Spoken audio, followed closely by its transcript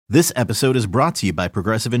This episode is brought to you by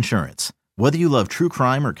Progressive Insurance. Whether you love true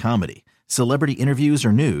crime or comedy, celebrity interviews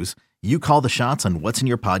or news, you call the shots on what's in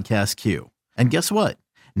your podcast queue. And guess what?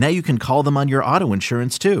 Now you can call them on your auto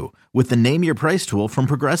insurance too with the Name Your Price tool from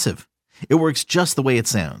Progressive. It works just the way it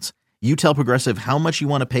sounds. You tell Progressive how much you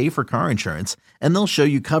want to pay for car insurance, and they'll show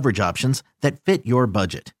you coverage options that fit your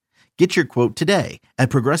budget. Get your quote today at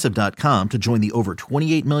Progressive.com to join the over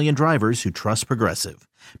 28 million drivers who trust Progressive.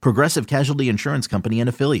 Progressive Casualty Insurance Company and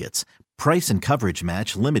Affiliates. Price and coverage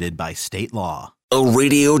match limited by state law. A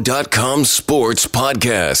Radio.com sports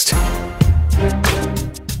podcast.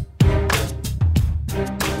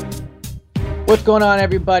 What's going on,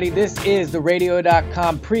 everybody? This is the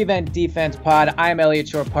Radio.com Prevent Defense Pod. I'm Elliot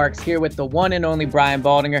Shore-Parks here with the one and only Brian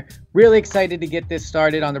Baldinger. Really excited to get this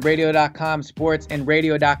started on the Radio.com Sports and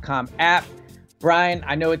Radio.com app. Brian,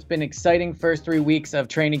 I know it's been exciting first 3 weeks of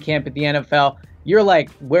training camp at the NFL. You're like,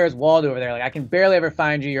 where's Waldo over there? Like, I can barely ever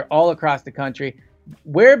find you. You're all across the country.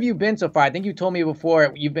 Where have you been so far? I think you told me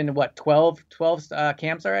before you've been to, what, 12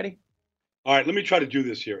 camps already? All right, let me try to do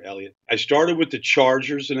this here, Elliot. I started with the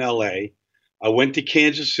Chargers in L.A., I went to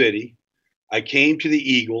Kansas City. I came to the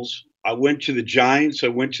Eagles. I went to the Giants. I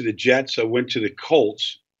went to the Jets. I went to the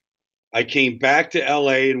Colts. I came back to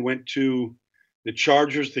L.A. and went to the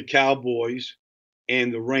Chargers, the Cowboys,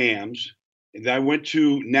 and the Rams. And then I went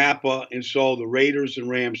to Napa and saw the Raiders and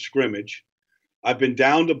Rams scrimmage. I've been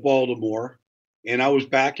down to Baltimore, and I was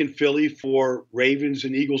back in Philly for Ravens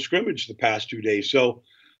and Eagles scrimmage the past 2 days. So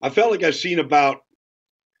I felt like I've seen about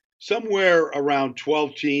somewhere around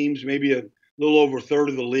 12 teams, maybe a little over a third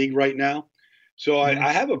of the league right now. So I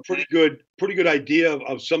have a pretty good idea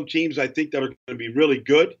of some teams I think that are going to be really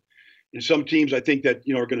good, and some teams I think that,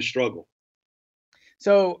 are going to struggle.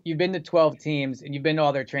 So you've been to 12 teams and you've been to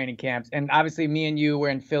all their training camps. And obviously me and you were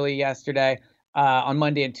in Philly yesterday on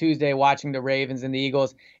Monday and Tuesday watching the Ravens and the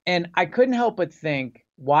Eagles. And I couldn't help but think,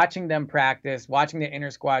 watching them practice, watching the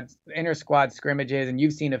inter squad scrimmages, and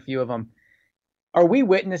you've seen a few of them, are we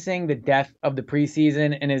witnessing the death of the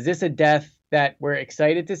preseason? And is this a death that we're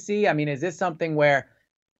excited to see? I mean, is this something where,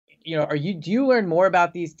 do you learn more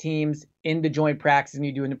about these teams in the joint practice than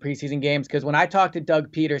you do in the preseason games? Because when I talk to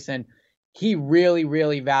Doug Peterson, he really,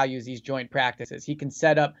 really values these joint practices. He can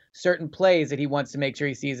set up certain plays that he wants to make sure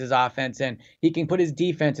he sees his offense in. He can put his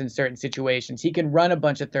defense in certain situations. He can run a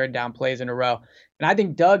bunch of third down plays in a row. And I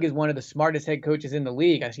think Doug is one of the smartest head coaches in the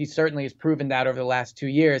league. He certainly has proven that over the last 2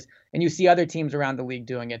 years. And you see other teams around the league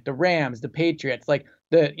doing it. The Rams, the Patriots, like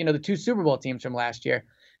the two Super Bowl teams from last year.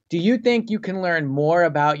 Do you think you can learn more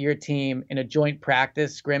about your team in a joint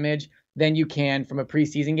practice scrimmage than you can from a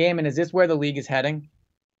preseason game? And is this where the league is heading?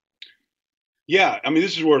 Yeah, I mean,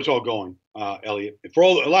 this is where it's all going, Elliot. For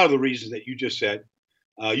a lot of the reasons that you just said,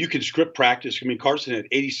 you can script practice. I mean, Carson had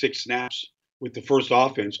 86 snaps with the first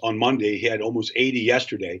offense on Monday. He had almost 80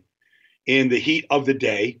 yesterday. In the heat of the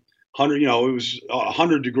day, 100, it was a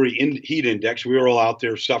 100-degree heat index. We were all out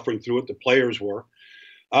there suffering through it. The players were.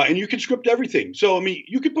 And you can script everything. So, I mean,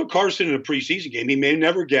 you could put Carson in a preseason game. He may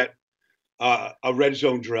never get a red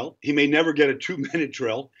zone drill. He may never get a 2-minute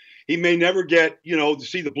drill. He may never get, to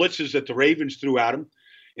see the blitzes that the Ravens threw at him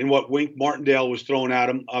and what Wink Martindale was throwing at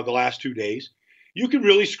him the last 2 days. You can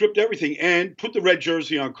really script everything and put the red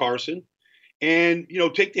jersey on Carson and,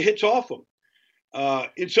 take the hits off him.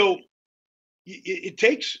 And so it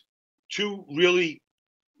takes two really,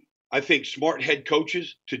 I think, smart head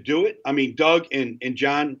coaches to do it. I mean, Doug and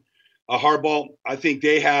John Harbaugh, I think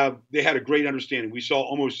they had a great understanding. We saw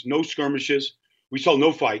almost no skirmishes. We saw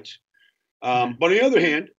no fights. But on the other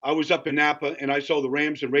hand, I was up in Napa and I saw the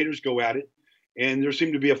Rams and Raiders go at it, and there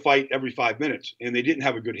seemed to be a fight every 5 minutes, and they didn't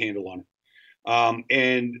have a good handle on it.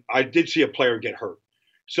 And I did see a player get hurt.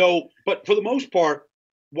 So, but for the most part,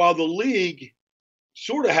 while the league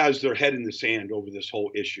sort of has their head in the sand over this whole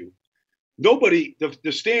issue,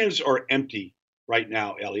 the stands are empty right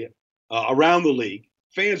now, Elliot, around the league.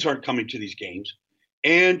 Fans aren't coming to these games,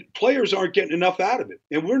 and players aren't getting enough out of it.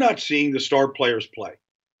 And we're not seeing the star players play.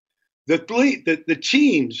 The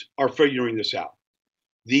teams are figuring this out.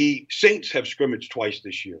 The Saints have scrimmaged twice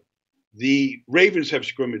this year. The Ravens have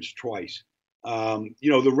scrimmaged twice.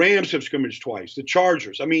 The Rams have scrimmaged twice. The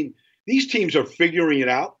Chargers. I mean, these teams are figuring it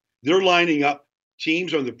out. They're lining up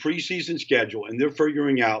teams on the preseason schedule, and they're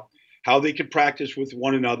figuring out how they can practice with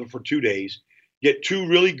one another for 2 days, get 2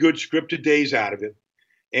 really good scripted days out of it.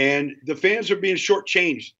 And the fans are being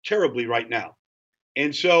shortchanged terribly right now.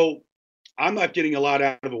 And so I'm not getting a lot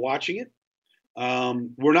out of watching it.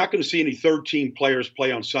 We're not going to see any third-team players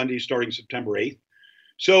play on Sunday starting September 8th.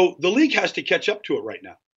 So the league has to catch up to it right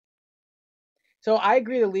now. So I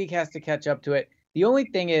agree the league has to catch up to it. The only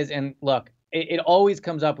thing is, and look, it always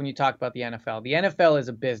comes up when you talk about the NFL. The NFL is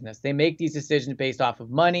a business. They make these decisions based off of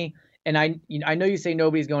money. And I know you say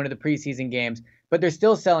nobody's going to the preseason games, but they're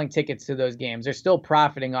still selling tickets to those games. They're still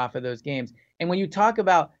profiting off of those games. And when you talk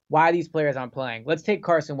about why these players aren't playing, let's take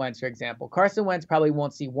Carson Wentz, for example. Carson Wentz probably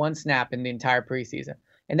won't see one snap in the entire preseason.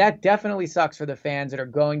 And that definitely sucks for the fans that are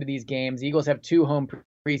going to these games. The Eagles have 2 home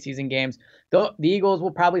preseason games. The Eagles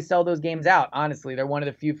will probably sell those games out. Honestly, they're one of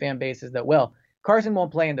the few fan bases that will. Carson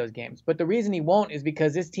won't play in those games. But the reason he won't is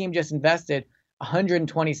because this team just invested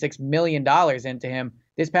 $126 million into him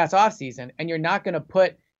this past offseason. And you're not going to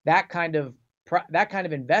put that kind of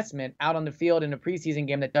investment out on the field in a preseason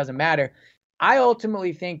game that doesn't matter. I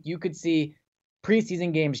ultimately think you could see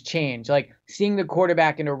preseason games change, like seeing the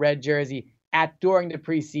quarterback in a red jersey during the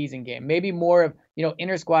preseason game, maybe more of,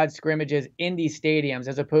 inter-squad scrimmages in these stadiums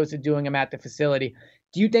as opposed to doing them at the facility.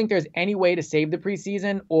 Do you think there's any way to save the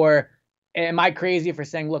preseason, or am I crazy for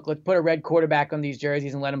saying, look, let's put a red quarterback on these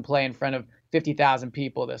jerseys and let him play in front of 50,000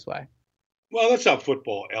 people this way? Well, that's not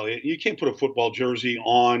football, Elliot. You can't put a football jersey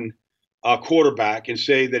on a quarterback and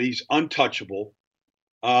say that he's untouchable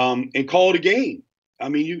and call it a game. I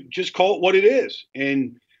mean, you just call it what it is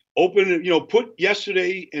and put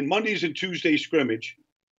yesterday and Monday's and Tuesday's scrimmage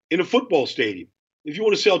in a football stadium. If you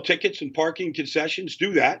want to sell tickets and parking concessions,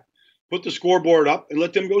 do that. Put the scoreboard up and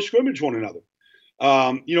let them go scrimmage one another,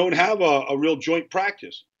 and have a real joint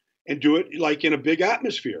practice and do it like in a big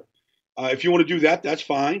atmosphere. If you want to do that, that's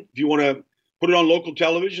fine. If you want to put it on local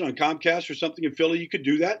television, on Comcast or something in Philly, you could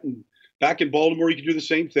do that. And back in Baltimore, you could do the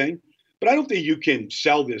same thing. But I don't think you can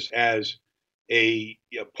sell this as a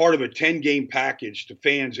part of a 10-game package to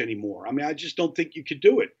fans anymore. I mean, I just don't think you could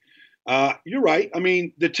do it. You're right. I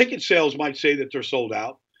mean, the ticket sales might say that they're sold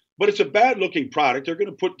out, but it's a bad-looking product. They're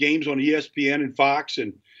going to put games on ESPN and Fox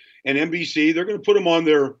and NBC. They're going to put them on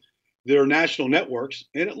their national networks,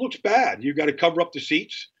 and it looks bad. You've got to cover up the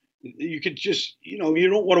seats. You could just, you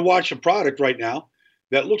don't want to watch a product right now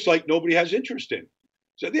that looks like nobody has interest in.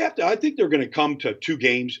 So I think they're going to come to 2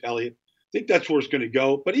 games, Elliot. I think that's where it's going to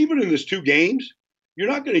go. But even in this 2 games, you're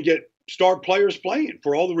not going to get star players playing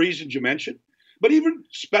for all the reasons you mentioned. But even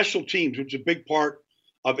special teams, which is a big part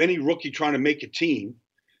of any rookie trying to make a team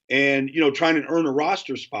and, trying to earn a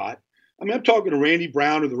roster spot. I mean, I'm talking to Randy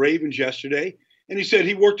Brown of the Ravens yesterday, and he said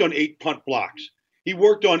he worked on 8 punt blocks. He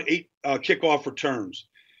worked on 8 kickoff returns.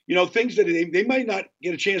 Things that they might not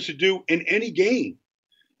get a chance to do in any game.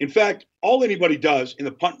 In fact, all anybody does in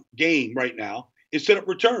the punt game right now is set up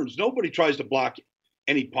returns. Nobody tries to block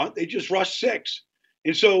any punt. They just rush 6.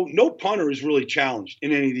 And so no punter is really challenged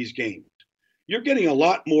in any of these games. You're getting a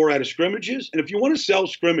lot more out of scrimmages. And if you want to sell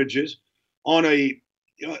scrimmages on a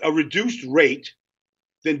reduced rate,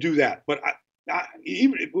 then do that. But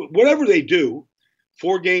even whatever they do,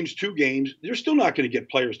 4 games, 2 games, they're still not going to get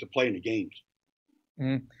players to play in the games.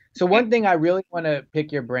 Mm-hmm. So one thing I really want to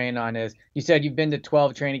pick your brain on is, you said you've been to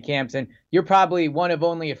 12 training camps, and you're probably one of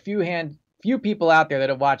only a few people out there that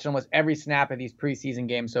have watched almost every snap of these preseason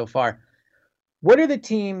games so far. What are the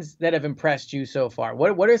teams that have impressed you so far?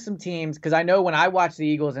 What are some teams? Because I know when I watched the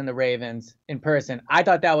Eagles and the Ravens in person, I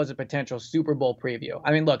thought that was a potential Super Bowl preview.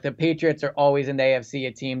 I mean, look, the Patriots are always in the AFC,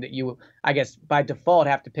 a team that you, I guess, by default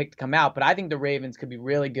have to pick to come out. But I think the Ravens could be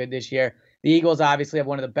really good this year. The Eagles obviously have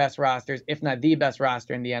one of the best rosters, if not the best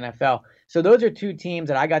roster in the NFL. So those are 2 teams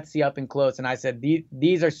that I got to see up and close, and I said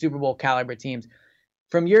these are Super Bowl caliber teams.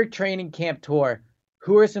 From your training camp tour,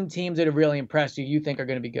 who are some teams that have really impressed you think are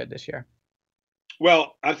going to be good this year?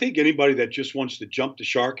 Well, I think anybody that just wants to jump the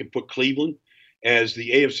shark and put Cleveland as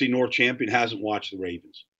the AFC North champion hasn't watched the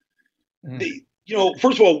Ravens.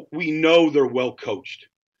 First of all, we know they're well coached.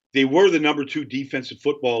 They were the number 2 defensive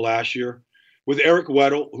football last year with Eric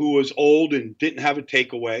Weddle, who was old and didn't have a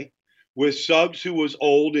takeaway, with Suggs, who was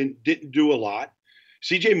old and didn't do a lot.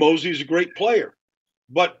 C.J. Mosley is a great player,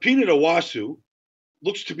 but Peanut Owasu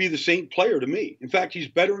looks to be the same player to me. In fact, he's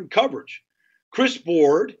better in coverage. Chris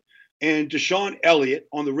Board and Deshaun Elliott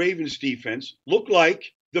on the Ravens defense look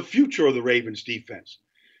like the future of the Ravens defense.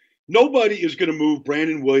 Nobody is going to move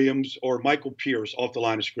Brandon Williams or Michael Pierce off the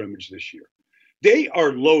line of scrimmage this year. They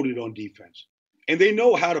are loaded on defense, and they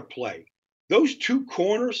know how to play. Those 2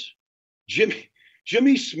 corners,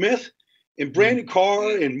 Jimmy Smith and Brandon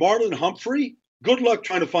Carr and Marlon Humphrey, good luck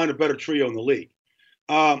trying to find a better trio in the league.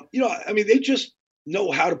 They just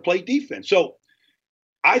know how to play defense. So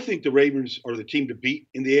I think the Ravens are the team to beat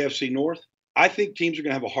in the AFC North. I think teams are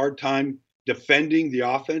going to have a hard time defending the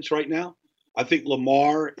offense right now. I think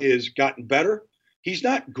Lamar has gotten better. He's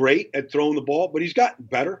not great at throwing the ball, but he's gotten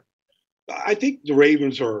better. I think the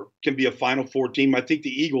Ravens can be a Final Four team. I think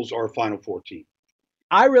the Eagles are a Final Four team.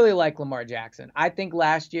 I really like Lamar Jackson. I think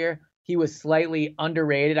last year he was slightly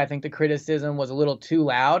underrated. I think the criticism was a little too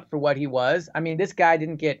loud for what he was. I mean, this guy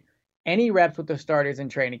didn't get any reps with the starters in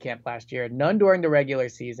training camp last year, none during the regular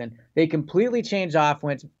season. They completely changed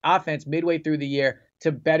offense midway through the year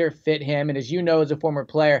to better fit him. And as you know, as a former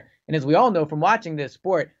player, and as we all know from watching this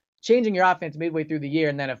sport, changing your offense midway through the year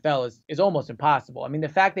in the NFL is almost impossible. I mean, the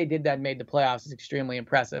fact they did that and made the playoffs is extremely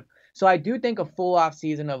impressive. So I do think a full off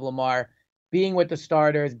season of Lamar being with the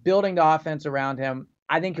starters, building the offense around him,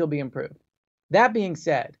 I think he'll be improved. That being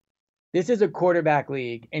said, this is a quarterback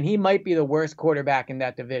league, and he might be the worst quarterback in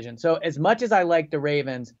that division. So as much as I like the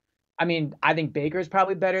Ravens, I mean, I think Baker's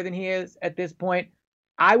probably better than he is at this point.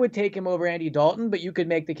 I would take him over Andy Dalton, but you could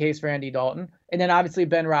make the case for Andy Dalton. And then obviously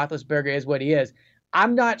Ben Roethlisberger is what he is.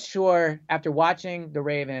 I'm not sure, after watching the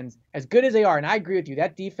Ravens, as good as they are, and I agree with you,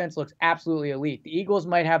 that defense looks absolutely elite. The Eagles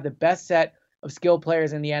might have the best set of skill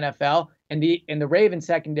players in the NFL, and the Ravens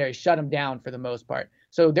secondary shut them down for the most part.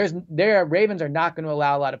 So their Ravens are not going to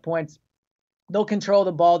allow a lot of points. They'll control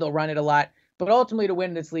the ball, they'll run it a lot, but ultimately to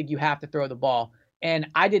win this league, you have to throw the ball. And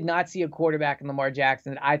I did not see a quarterback in Lamar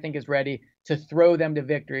Jackson that I think is ready to throw them to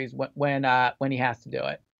victories when he has to do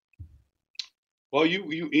it. Well,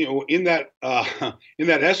 you know in that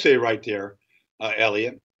essay right there,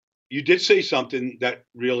 Elliot, you did say something that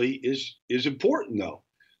really is important though.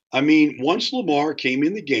 I mean, once Lamar came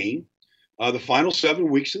in the game, the final 7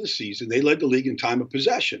 weeks of the season, they led the league in time of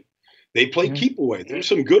possession. They played keep away. There were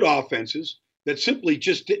some good offenses that simply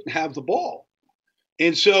just didn't have the ball.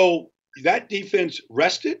 And so that defense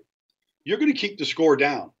rested. You're going to keep the score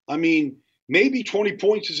down. I mean, maybe 20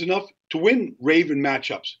 points is enough to win Raven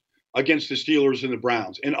matchups against the Steelers and the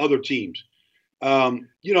Browns and other teams. And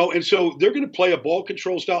so they're going to play a ball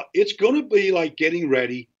control style. It's going to be like getting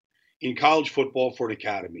ready in college football for an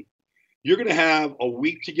academy. You're going to have a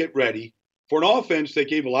week to get ready for an offense that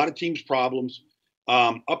gave a lot of teams problems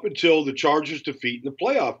up until the Chargers defeat in the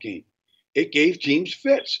playoff game. It gave teams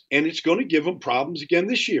fits, and it's going to give them problems again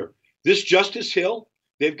this year. This Justice Hill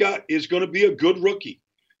is going to be a good rookie.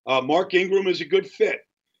 Mark Ingram is a good fit.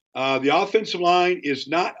 The offensive line is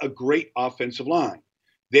not a great offensive line.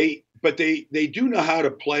 But they do know how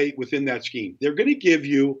to play within that scheme. They're going to give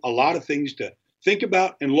you a lot of things to think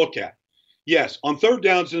about and look at. Yes, on third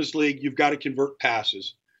downs in this league, you've got to convert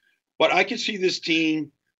passes. But I can see this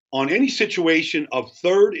team on any situation of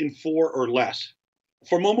 3rd and 4 or less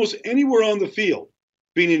from almost anywhere on the field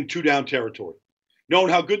being in 2-down territory, knowing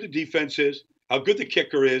how good the defense is, how good the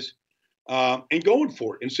kicker is, and going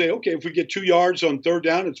for it and say, okay, if we get 2 yards on 3rd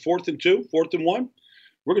down, it's 4th and 2, 4th and 1.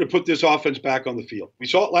 We're going to put this offense back on the field. We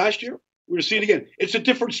saw it last year. We're going to see it again. It's a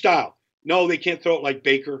different style. No, they can't throw it like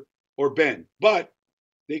Baker or Ben, but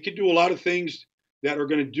they can do a lot of things that are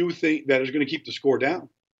going to keep the score down.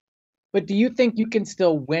 But do you think you can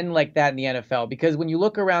still win like that in the NFL? Because when you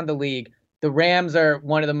look around the league, the Rams are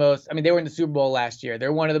one of the most, I mean, they were in the Super Bowl last year.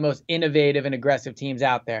 They're one of the most innovative and aggressive teams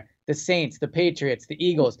out there. The Saints, the Patriots, the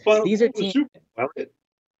Eagles. These are teams.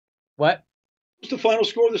 What? What's the final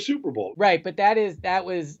score of the Super Bowl? Right, but that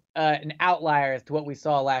was an outlier as to what we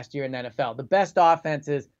saw last year in the NFL. The best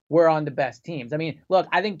offenses were on the best teams. I mean, look,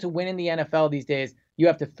 I think to win in the NFL these days, you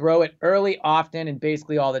have to throw it early, often, and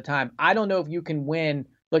basically all the time. I don't know if you can win.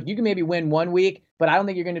 Look, you can maybe win 1 week, but I don't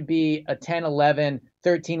think you're going to be a 10, 11,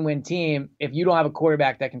 13-win team if you don't have a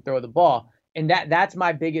quarterback that can throw the ball. And that's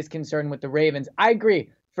my biggest concern with the Ravens. I agree.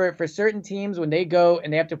 For certain teams, when they go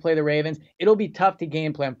and they have to play the Ravens, it'll be tough to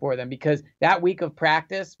game plan for them because that week of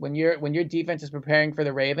practice, when your defense is preparing for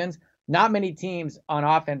the Ravens, not many teams on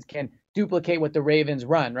offense can duplicate what the Ravens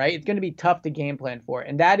run, right? It's going to be tough to game plan for,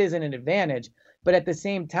 and that isn't an advantage. But at the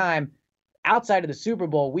same time, outside of the Super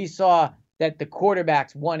Bowl, we saw that the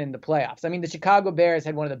quarterbacks won in the playoffs. I mean, the Chicago Bears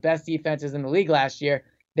had one of the best defenses in the league last year.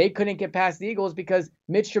 They couldn't get past the Eagles because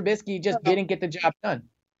Mitch Trubisky just didn't get the job done.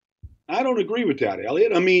 I don't agree with that,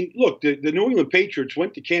 Elliot. I mean, look, the New England Patriots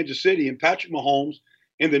went to Kansas City and Patrick Mahomes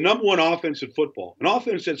and the number one offense in football, an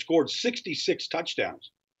offense that scored 66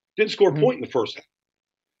 touchdowns, didn't score a point in the first half.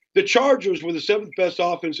 The Chargers were the 7th best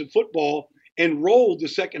offense in football and rolled the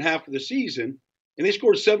second half of the season, and they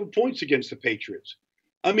scored 7 points against the Patriots.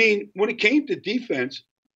 I mean, when it came to defense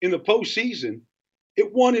in the postseason,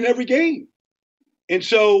 it won in every game. And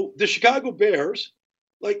so the Chicago Bears,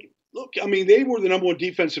 look, I mean, they were the number one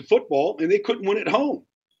defense in football, and they couldn't win at home.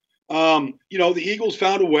 The Eagles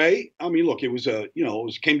found a way. I mean, look,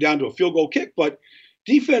 it came down to a field goal kick, but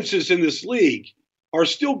defenses in this league are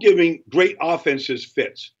still giving great offenses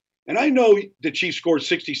fits. And I know the Chiefs scored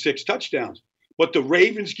 66 touchdowns, but the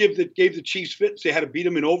Ravens gave the Chiefs fits. They had to beat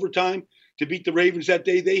them in overtime to beat the Ravens that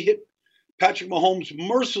day. They hit Patrick Mahomes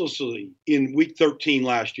mercilessly in Week 13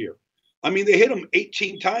 last year. I mean, they hit him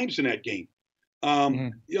 18 times in that game.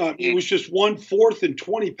 It was just 1 4th and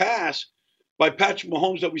 20 pass by Patrick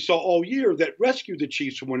Mahomes that we saw all year that rescued the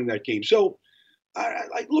Chiefs from winning that game. So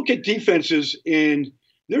I look at defenses, and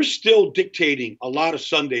they're still dictating a lot of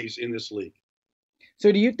Sundays in this league.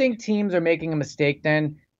 So do you think teams are making a mistake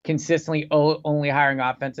then, consistently only hiring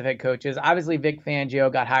offensive head coaches? Obviously, Vic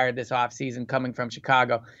Fangio got hired this offseason coming from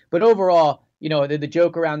Chicago. But overall, the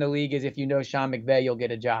joke around the league is if you know Sean McVay, you'll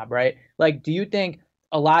get a job, right? Like, do you think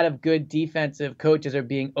a lot of good defensive coaches are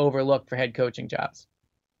being overlooked for head coaching jobs?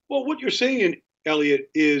 Well, what you're saying, Elliot,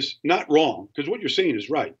 is not wrong, because what you're saying is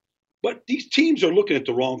right. But these teams are looking at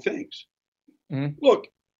the wrong things. Mm-hmm. Look,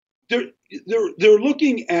 they're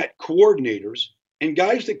looking at coordinators and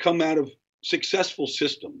guys that come out of successful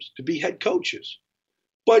systems to be head coaches.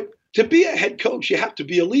 But to be a head coach, you have to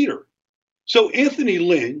be a leader. So Anthony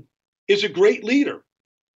Lynn is a great leader.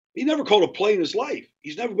 He never called a play in his life.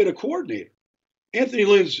 He's never been a coordinator. Anthony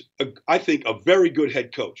Lynn's, I think, a very good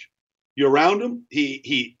head coach. You're around him.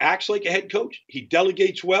 He acts like a head coach. He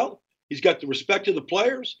delegates well. He's got the respect of the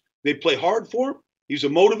players. They play hard for him. He's a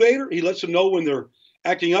motivator. He lets them know when they're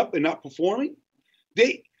acting up and not performing.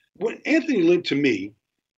 When Anthony Lynn, to me,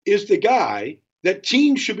 is the guy that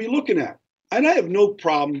teams should be looking at. And I have no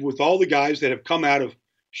problem with all the guys that have come out of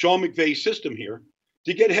Sean McVay's system here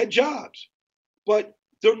to get head jobs. But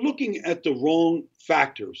they're looking at the wrong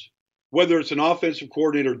factors, whether it's an offensive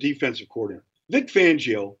coordinator or defensive coordinator. Vic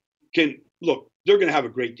Fangio they're going to have a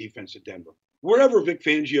great defense at Denver. Wherever Vic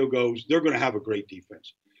Fangio goes, they're going to have a great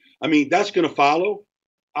defense. I mean, that's going to follow.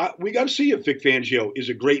 We got to see if Vic Fangio is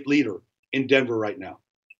a great leader in Denver right now.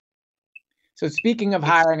 So speaking of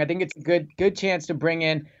hiring, I think it's a good chance to bring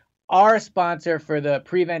in our sponsor for the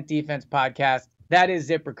Prevent Defense podcast. That is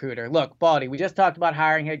ZipRecruiter. Look, Baldy, we just talked about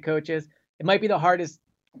hiring head coaches. It might be the hardest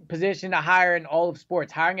position to hire in all of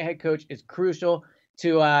sports. Hiring a head coach is crucial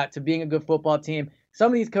to being a good football team. Some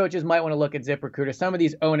of these coaches might want to look at ZipRecruiter, some of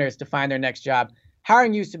these owners, to find their next job.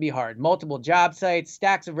 Hiring used to be hard. Multiple job sites,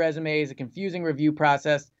 stacks of resumes, a confusing review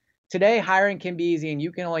process. Today, hiring can be easy, and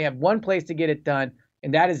you can only have one place to get it done,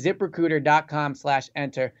 and that is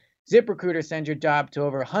ZipRecruiter.com/enter. ZipRecruiter sends your job to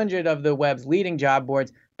over 100 of the web's leading job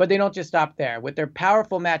boards, but they don't just stop there. With their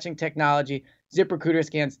powerful matching technology, ZipRecruiter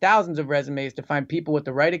scans thousands of resumes to find people with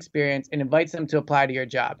the right experience and invites them to apply to your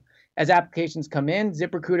job. As applications come in,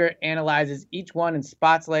 ZipRecruiter analyzes each one and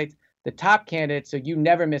spotlights the top candidates so you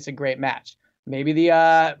never miss a great match. Maybe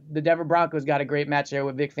the Denver Broncos got a great match there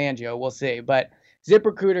with Vic Fangio. We'll see. But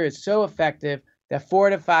ZipRecruiter is so effective that 4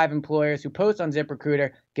 out of 5 employers who post on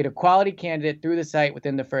ZipRecruiter get a quality candidate through the site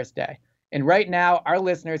within the first day. And right now, our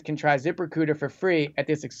listeners can try ZipRecruiter for free at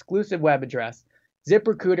this exclusive web address,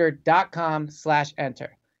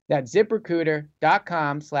 ZipRecruiter.com/enter. That's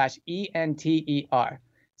ZipRecruiter.com/ENTER.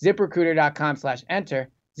 ZipRecruiter.com/enter.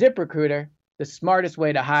 ZipRecruiter, the smartest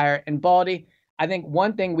way to hire. And Baldy, I think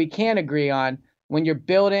one thing we can agree on when you're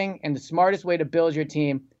building, and the smartest way to build your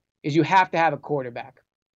team, is you have to have a quarterback.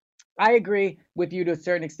 I agree with you to a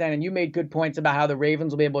certain extent, and you made good points about how the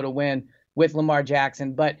Ravens will be able to win with Lamar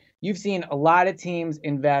Jackson, but you've seen a lot of teams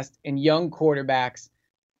invest in young quarterbacks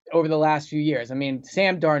over the last few years. I mean,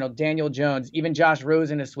 Sam Darnold, Daniel Jones, even Josh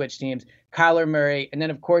Rosen has switched teams, Kyler Murray, and then,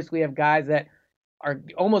 of course, we have guys that are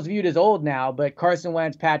almost viewed as old now, but Carson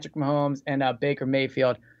Wentz, Patrick Mahomes, and Baker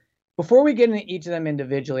Mayfield. Before we get into each of them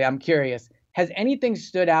individually, I'm curious, has anything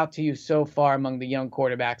stood out to you so far among the young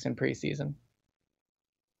quarterbacks in preseason?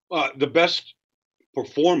 The best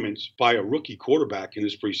performance by a rookie quarterback in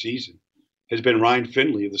this preseason has been Ryan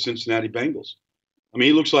Finley of the Cincinnati Bengals. I mean,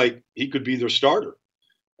 he looks like he could be their starter.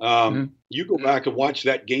 You go back and watch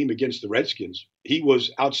that game against the Redskins. He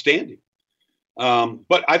was outstanding.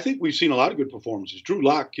 But I think we've seen a lot of good performances. Drew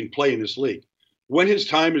Lock can play in this league. When his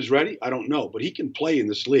time is ready, I don't know, but he can play in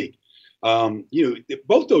this league.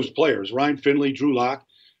 Both those players, Ryan Finley, Drew Lock,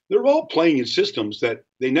 they're all playing in systems that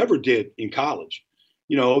they never did in college.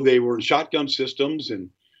 They were in shotgun systems and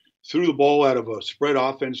threw the ball out of a spread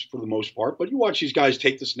offense for the most part. But you watch these guys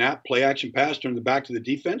take the snap, play action pass, turn the back to the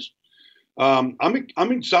defense. I'm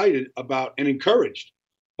excited about and encouraged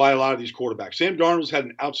by a lot of these quarterbacks. Sam Darnold's had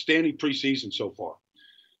an outstanding preseason so far.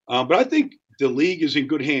 But I think the league is in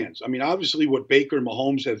good hands. I mean, obviously what Baker and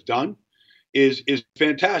Mahomes have done is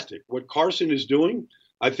fantastic. What Carson is doing,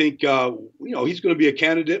 I think, he's going to be a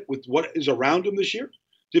candidate with what is around him this year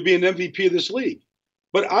to be an MVP of this league.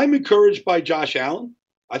 But I'm encouraged by Josh Allen.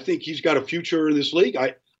 I think he's got a future in this league.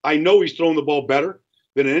 I know he's throwing the ball better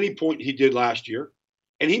than at any point he did last year.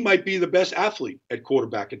 And he might be the best athlete at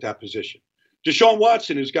quarterback at that position. Deshaun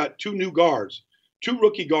Watson has got 2 new guards, 2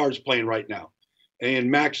 rookie guards playing right now,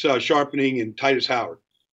 and Max Sharpening and Titus Howard.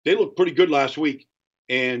 They looked pretty good last week,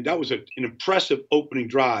 and that was an impressive opening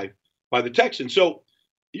drive by the Texans. So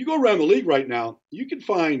you go around the league right now, you can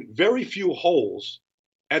find very few holes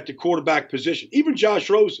at the quarterback position. Even Josh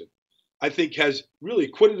Rosen, I think, has really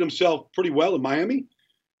acquitted himself pretty well in Miami,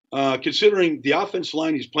 considering the offensive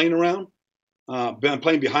line he's playing around,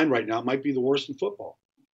 playing behind right now, might be the worst in football.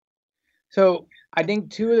 So I think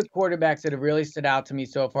two of the quarterbacks that have really stood out to me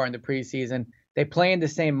so far in the preseason, they play in the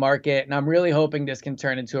same market, and I'm really hoping this can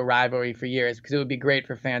turn into a rivalry for years because it would be great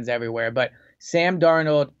for fans everywhere. But Sam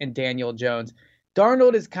Darnold and Daniel Jones.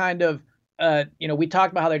 Darnold is kind of, we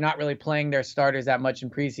talked about how they're not really playing their starters that much in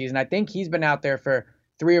preseason. I think he's been out there for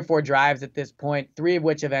 3 or 4 drives at this point, 3 of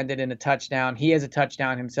which have ended in a touchdown. He has a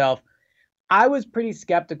touchdown himself. I was pretty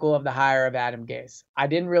skeptical of the hire of Adam Gase. I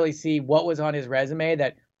didn't really see what was on his resume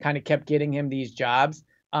that kind of kept getting him these jobs,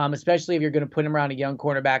 especially if you're going to put him around a young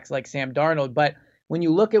quarterbacks like Sam Darnold. But when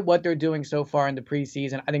you look at what they're doing so far in the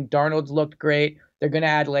preseason, I think Darnold's looked great. They're going to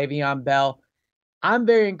add Le'Veon Bell. I'm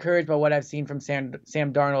very encouraged by what I've seen from Sam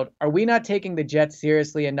Darnold. Are we not taking the Jets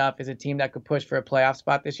seriously enough as a team that could push for a playoff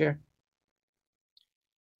spot this year?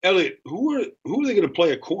 Elliot, who are they going to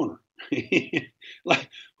play a corner? Like,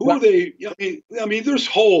 who are they? I mean, there's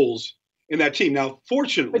holes in that team. Now,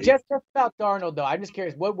 fortunately. But just about Darnold, though, I'm just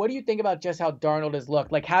curious. What do you think about just how Darnold has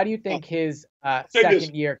looked? Like, how do you think his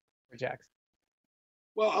second year projects?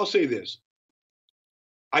 Well, I'll say this.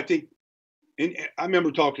 I think, and I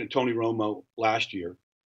remember talking to Tony Romo last year.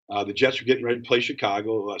 The Jets were getting ready to play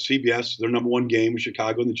Chicago. CBS, their number 1 game was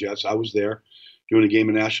Chicago and the Jets. I was there doing a game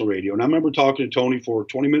on national radio. And I remember talking to Tony for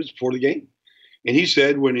 20 minutes before the game. And he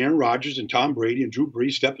said when Aaron Rodgers and Tom Brady and Drew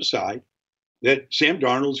Brees step aside, that Sam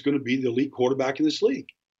Darnold is going to be the elite quarterback in this league.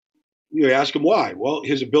 You ask him why. Well,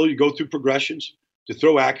 his ability to go through progressions, to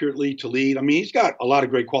throw accurately, to lead. I mean, he's got a lot of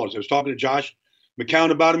great qualities. I was talking to Josh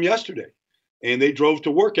McCown about him yesterday, and they drove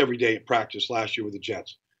to work every day at practice last year with the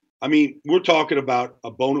Jets. I mean, we're talking about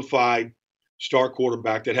a bona fide star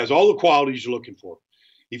quarterback that has all the qualities you're looking for.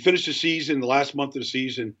 He finished the season, the last month of the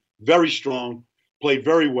season, very strong, played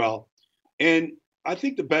very well. And I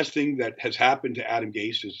think the best thing that has happened to Adam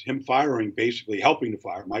Gase is him basically helping to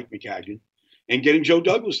fire Mike Maccagnan and getting Joe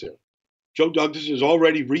Douglas there. Joe Douglas is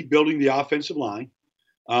already rebuilding the offensive line.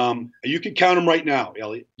 You can count them right now,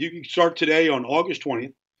 Elliot. You can start today on August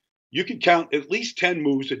 20th. You can count at least 10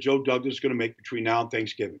 moves that Joe Douglas is going to make between now and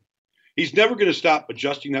Thanksgiving. He's never going to stop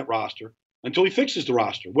adjusting that roster until he fixes the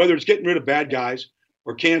roster, whether it's getting rid of bad guys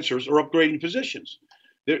or cancers or upgrading positions.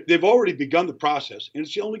 They've already begun the process, and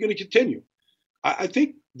it's only going to continue. I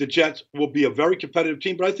think the Jets will be a very competitive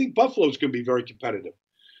team, but I think Buffalo's going to be very competitive.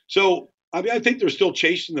 So, I mean, I think they're still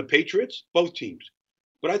chasing the Patriots, both teams.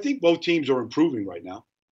 But I think both teams are improving right now.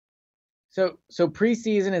 So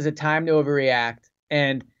preseason is a time to overreact.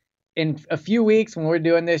 And in a few weeks when we're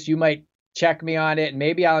doing this, you might check me on it, and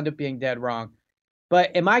maybe I'll end up being dead wrong.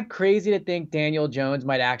 But am I crazy to think Daniel Jones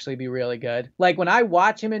might actually be really good? Like, when I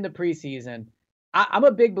watch him in the preseason, I'm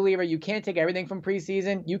a big believer you can't take everything from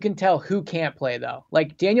preseason. You can tell who can't play, though.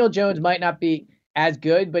 Like, Daniel Jones might not be as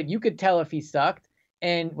good, but you could tell if he sucked.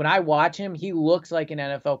 And when I watch him, he looks like an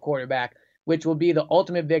NFL quarterback, which will be the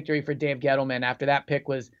ultimate victory for Dave Gettleman after that pick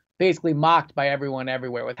was basically mocked by everyone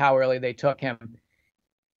everywhere with how early they took him.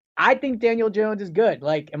 I think Daniel Jones is good.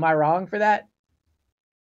 Like, am I wrong for that?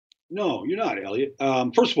 No, you're not, Elliot.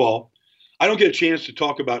 First of all, I don't get a chance to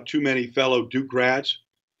talk about too many fellow Duke grads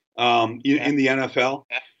in the NFL.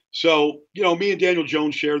 So, me and Daniel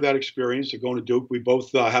Jones share that experience of going to Duke. We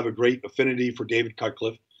both have a great affinity for David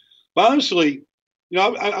Cutcliffe. But honestly,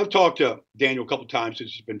 I've talked to Daniel a couple of times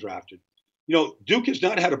since he's been drafted. Duke has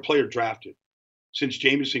not had a player drafted since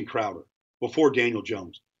Jamison Crowder before Daniel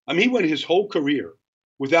Jones. I mean, he went his whole career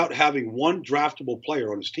without having one draftable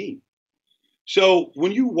player on his team. So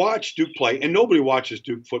when you watch Duke play, and nobody watches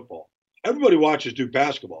Duke football, everybody watches Duke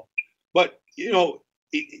basketball. But,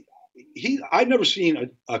 I've never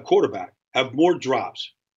seen a quarterback have more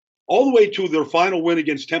drops all the way to their final win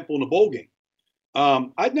against Temple in the bowl game.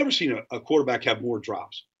 I've never seen a quarterback have more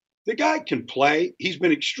drops. The guy can play. He's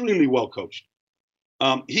been extremely well coached.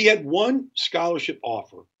 He had one scholarship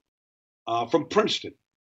offer from Princeton.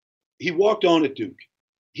 He walked on at Duke.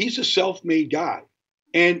 He's a self-made guy.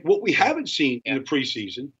 And what we haven't seen in the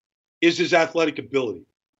preseason is his athletic ability.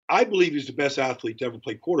 I believe he's the best athlete to ever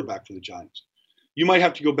play quarterback for the Giants. You might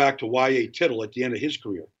have to go back to Y.A. Tittle at the end of his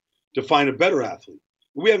career to find a better athlete.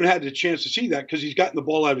 We haven't had the chance to see that because he's gotten the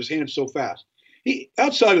ball out of his hands so fast. He,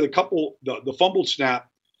 outside of the fumbled snap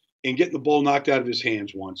and getting the ball knocked out of his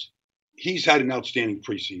hands once, he's had an outstanding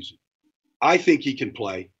preseason. I think he can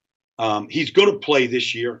play. He's going to play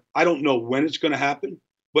this year. I don't know when it's going to happen,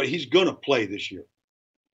 but he's going to play this year.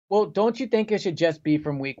 Well, don't you think it should just be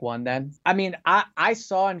from week one then? I mean, I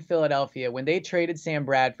saw in Philadelphia when they traded Sam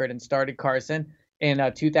Bradford and started Carson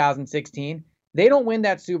in 2016, they don't win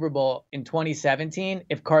that Super Bowl in 2017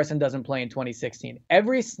 if Carson doesn't play in 2016.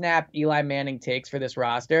 Every snap Eli Manning takes for this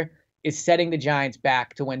roster is setting the Giants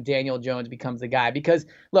back to when Daniel Jones becomes the guy. Because,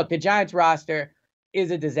 look, the Giants roster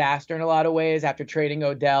is a disaster in a lot of ways after trading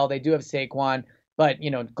Odell. They do have Saquon. But,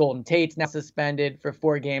 Golden Tate's now suspended for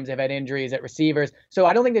 4 games. They've had injuries at receivers. So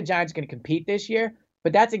I don't think the Giants are going to compete this year.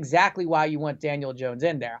 But that's exactly why you want Daniel Jones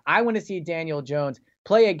in there. I want to see Daniel Jones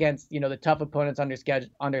play against, the tough opponents under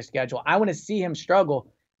schedule. I want to see him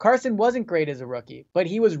struggle. Carson wasn't great as a rookie, but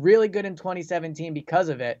he was really good in 2017 because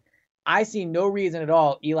of it. I see no reason at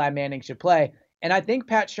all Eli Manning should play. And I think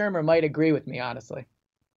Pat Shurmur might agree with me, honestly.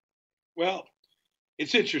 Well,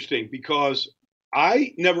 it's interesting because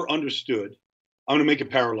I never understood. I'm going to make a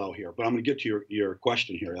parallel here, but I'm going to get to your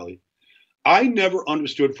question here, Elliot. I never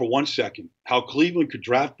understood for 1 second how Cleveland could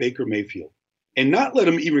draft Baker Mayfield and not let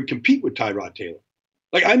him even compete with Tyrod Taylor.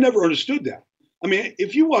 Like, I never understood that. I mean,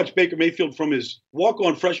 if you watch Baker Mayfield from his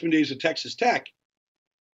walk-on freshman days at Texas Tech,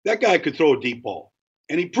 that guy could throw a deep ball.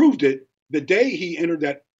 And he proved it the day he entered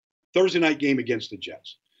that Thursday night game against the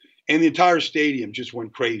Jets. And the entire stadium just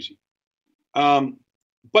went crazy.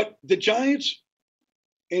 But the Giants,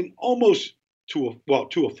 and almost to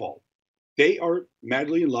a fault, they are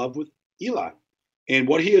madly in love with Eli and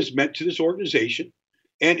what he has meant to this organization.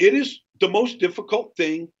 And it is the most difficult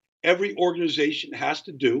thing every organization has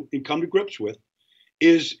to do and come to grips with,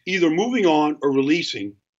 is either moving on or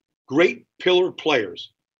releasing great pillar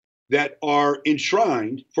players that are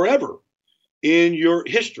enshrined forever in your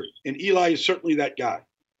history. And Eli is certainly that guy.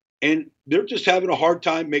 And they're just having a hard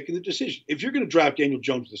time making the decision. If you're going to draft Daniel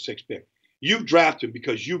Jones, the 6th pick, you draft him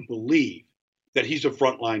because you believe that he's a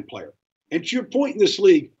frontline player. And to your point in this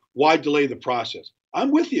league, why delay the process? I'm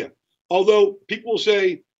with you. Although people will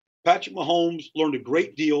say Patrick Mahomes learned a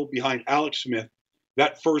great deal behind Alex Smith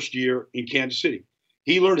that first year in Kansas City.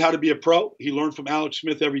 He learned how to be a pro. He learned from Alex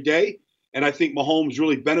Smith every day. And I think Mahomes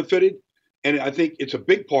really benefited. And I think it's a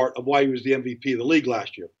big part of why he was the MVP of the league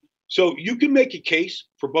last year. So you can make a case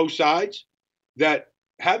for both sides that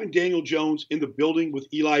having Daniel Jones in the building with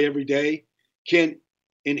Eli every day can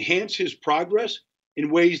enhance his progress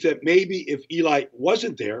in ways that maybe if Eli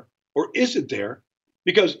wasn't there or isn't there,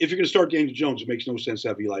 because if you're going to start Daniel Jones, it makes no sense to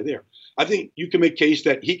have Eli there. I think you can make a case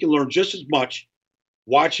that he can learn just as much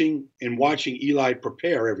watching Eli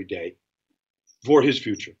prepare every day for his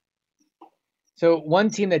future. So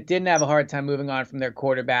one team that didn't have a hard time moving on from their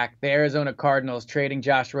quarterback, the Arizona Cardinals, trading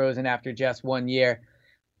Josh Rosen after just 1 year.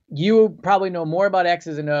 You probably know more about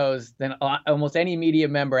X's and O's than almost any media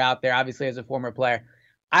member out there, obviously as a former player.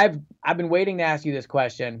 I've been waiting to ask you this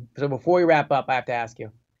question. So before we wrap up, I have to ask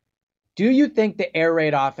you, do you think the air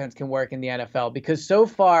raid offense can work in the NFL? Because so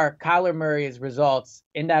far, Kyler Murray's results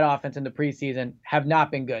in that offense in the preseason have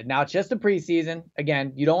not been good. Now, it's just the preseason.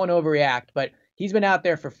 Again, you don't want to overreact, but he's been out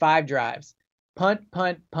there for 5 drives. Punt,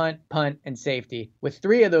 punt, punt, punt, and safety, with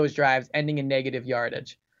 3 of those drives ending in negative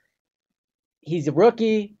yardage. He's a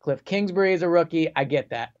rookie. Cliff Kingsbury is a rookie. I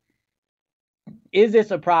get that. Is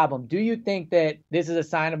this a problem? Do you think that this is a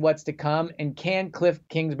sign of what's to come? And can Cliff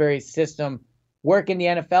Kingsbury's system work in the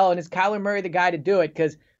NFL? And is Kyler Murray the guy to do it?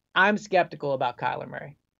 Because I'm skeptical about Kyler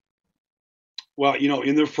Murray. Well,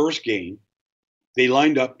 in their first game, they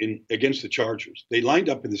lined up against the Chargers. They lined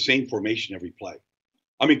up in the same formation every play.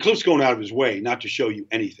 I mean, Cliff's going out of his way not to show you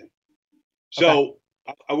anything. So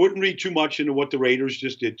okay. I wouldn't read too much into what the Raiders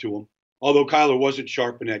just did to him, although Kyler wasn't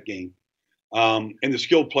sharp in that game. And the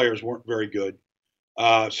skilled players weren't very good.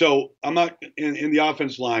 So I'm not – and the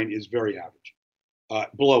offense line is very average,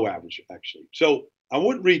 below average, actually. So I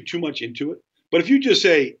wouldn't read too much into it. But if you just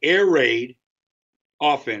say air raid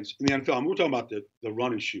offense in the NFL, and we're talking about the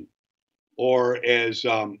run and shoot, or as,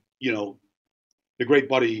 the great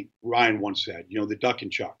buddy Ryan once said, the duck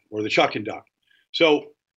and chuck, or the chuck and duck.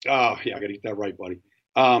 So, I got to get that right, buddy.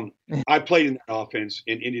 I played in that offense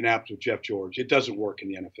in Indianapolis with Jeff George. It doesn't work in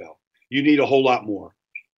the NFL. You need a whole lot more.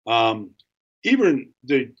 Even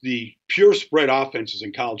the pure spread offenses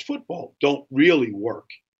in college football don't really work,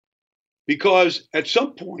 because at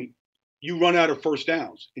some point you run out of first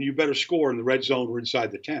downs and you better score in the red zone or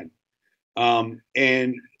inside the 10.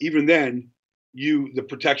 And even then, the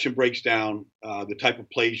protection breaks down. The type of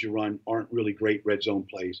plays you run aren't really great red zone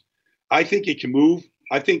plays. I think it can move.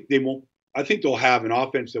 I think they'll have an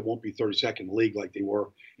offense that won't be 32nd in the league like they were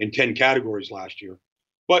in 10 categories last year.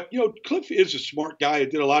 But, Cliff is a smart guy. I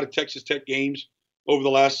did a lot of Texas Tech games over the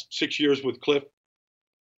last 6 years with Cliff.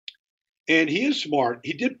 And he is smart.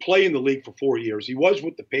 He did play in the league for 4 years. He was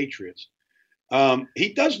with the Patriots.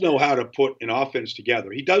 He does know how to put an offense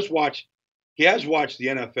together. He has watched the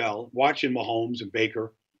NFL, watching Mahomes and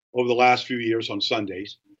Baker over the last few years on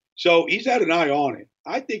Sundays. So he's had an eye on it.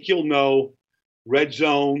 I think he'll know red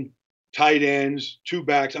zone, tight ends, two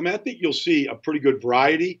backs. I mean, I think you'll see a pretty good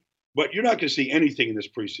variety, but you're not going to see anything in this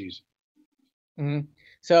preseason. Mm-hmm.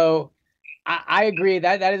 So I agree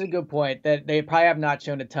that is a good point, that they probably have not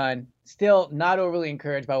shown a ton. Still not overly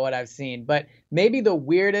encouraged by what I've seen, but maybe the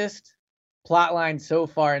weirdest plot line so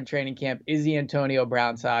far in training camp is the Antonio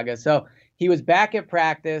Brown saga. So he was back at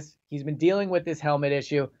practice. He's been dealing with this helmet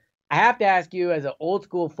issue. I have to ask you, as an old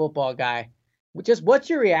school football guy, just what's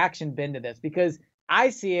your reaction been to this? Because I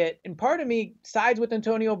see it, and part of me sides with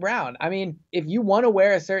Antonio Brown. I mean, if you want to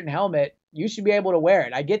wear a certain helmet, you should be able to wear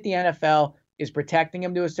it. I get the NFL is protecting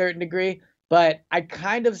him to a certain degree, but I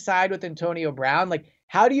kind of side with Antonio Brown. Like,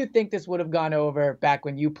 how do you think this would have gone over back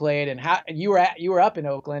when you played, and how you were up in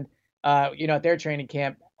Oakland, at their training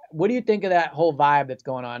camp? What do you think of that whole vibe that's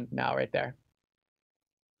going on now right there?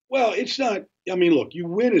 Well, it's not. I mean, look, you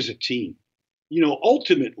win as a team.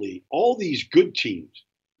 Ultimately, all these good teams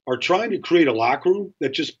are trying to create a locker room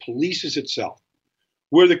that just polices itself,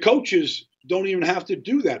 where the coaches don't even have to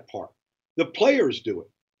do that part. The players do it.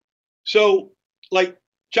 So, like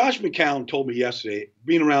Josh McCown told me yesterday,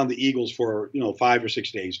 being around the Eagles for 5 or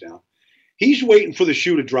 6 days now, he's waiting for the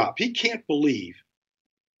shoe to drop. He can't believe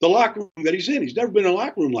the locker room that he's in. He's never been in a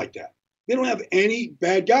locker room like that. They don't have any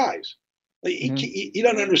bad guys. Like, he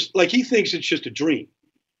doesn't understand. Like, he thinks it's just a dream.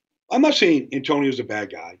 I'm not saying Antonio's a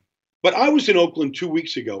bad guy, but I was in Oakland 2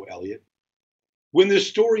 weeks ago, Elliot, when this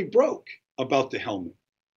story broke about the helmet.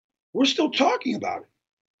 We're still talking about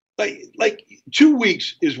it. Like 2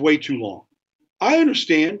 weeks is way too long. I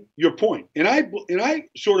understand your point, and I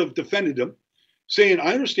sort of defended him, saying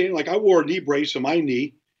I understand. Like, I wore a knee brace on my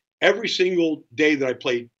knee every single day that I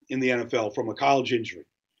played in the NFL from a college injury.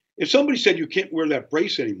 If somebody said you can't wear that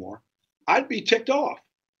brace anymore, I'd be ticked off.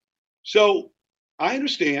 So I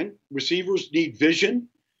understand receivers need vision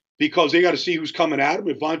because they got to see who's coming at him.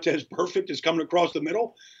 If Vontaze Burfict is coming across the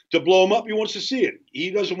middle to blow him up, he wants to see it.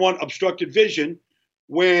 He doesn't want obstructed vision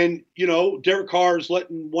when, Derek Carr is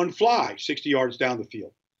letting one fly 60 yards down the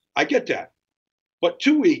field. I get that. But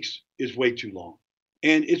 2 weeks is way too long.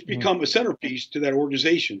 And it's become a centerpiece to that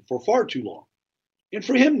organization for far too long. And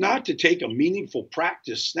for him not to take a meaningful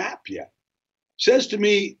practice snap yet says to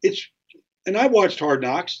me and I watched Hard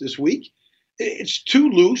Knocks this week, it's too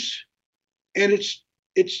loose, and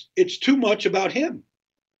it's too much about him.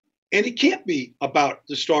 And it can't be about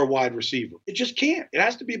the star wide receiver. It just can't. It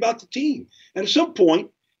has to be about the team. And at some point,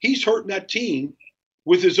 he's hurting that team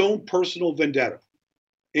with his own personal vendetta.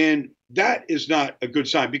 And that is not a good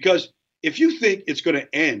sign, because if you think it's going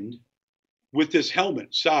to end with this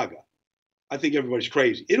helmet saga, I think everybody's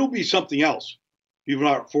crazy. It'll be something else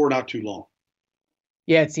for not too long.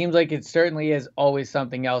 Yeah, it seems like it certainly is always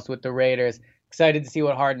something else with the Raiders. Excited to see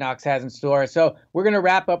what Hard Knocks has in store. So we're going to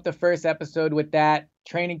wrap up the first episode with that.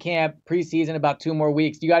 Training camp, preseason, about 2 more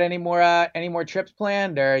weeks. Do you got any more trips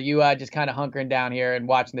planned, or are you just kind of hunkering down here and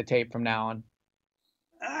watching the tape from now on?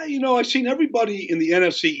 I've seen everybody in the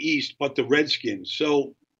NFC East but the Redskins.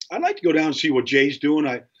 So I'd like to go down and see what Jay's doing.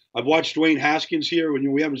 I've watched Dwayne Haskins here.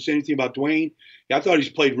 When we haven't said anything about Dwayne. I thought he's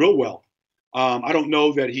played real well. I don't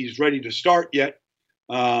know that he's ready to start yet,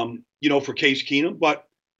 for Case Keenum, but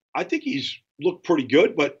I think he's looked pretty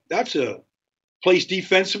good. But that's a place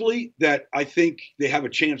defensively that I think they have a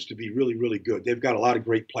chance to be really, really good. They've got a lot of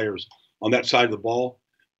great players on that side of the ball.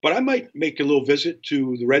 But I might make a little visit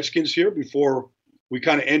to the Redskins here before we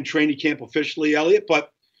kind of end training camp officially, Elliot.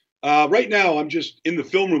 But right now, I'm just in the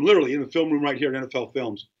film room, literally in the film room right here at NFL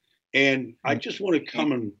Films. And I just want to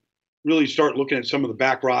come and really start looking at some of the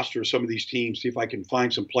back roster of some of these teams, see if I can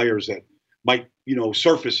find some players that might,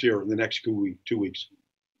 surface here in the next 2 weeks.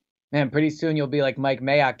 Man, pretty soon you'll be like Mike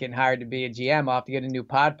Mayock getting hired to be a GM. I'll have to get a new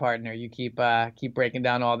pod partner. You keep breaking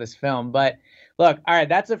down all this film. But look, all right,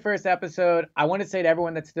 that's the first episode. I want to say to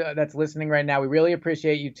everyone that's listening right now, we really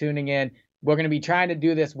appreciate you tuning in. We're going to be trying to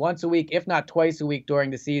do this once a week, if not twice a week during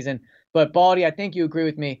the season. But Baldy, I think you agree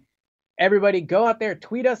with me. Everybody, go out there,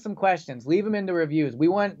 tweet us some questions, leave them in the reviews. We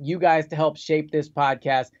want you guys to help shape this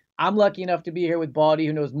podcast. I'm lucky enough to be here with Baldy,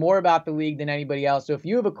 who knows more about the league than anybody else. So if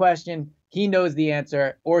you have a question, he knows the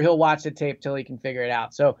answer, or he'll watch the tape till he can figure it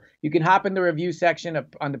out. So you can hop in the review section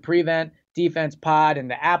on the Prevent Defense Pod and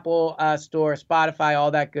the Apple Store, Spotify,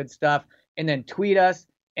 all that good stuff, and then tweet us,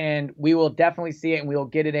 and we will definitely see it, and we will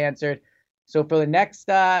get it answered. So for the next,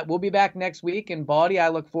 we'll be back next week, and Baldy, I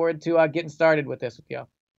look forward to getting started with this with you.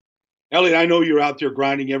 Elliot, I know you're out there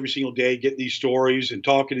grinding every single day, getting these stories and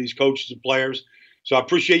talking to these coaches and players. So I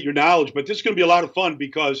appreciate your knowledge. But this is going to be a lot of fun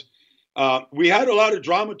because we had a lot of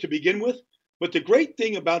drama to begin with. But the great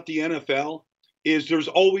thing about the NFL is there's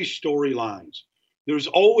always storylines. There's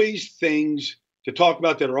always things to talk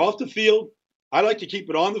about that are off the field. I like to keep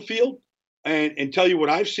it on the field and tell you what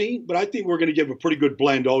I've seen. But I think we're going to give a pretty good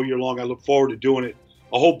blend all year long. I look forward to doing it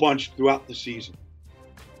a whole bunch throughout the season.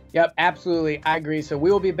 Yep, absolutely. I agree. So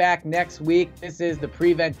we will be back next week. This is the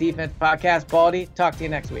Prevent Defense Podcast. Baldy, talk to you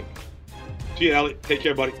next week. See you, Elliot. Take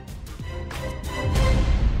care, buddy.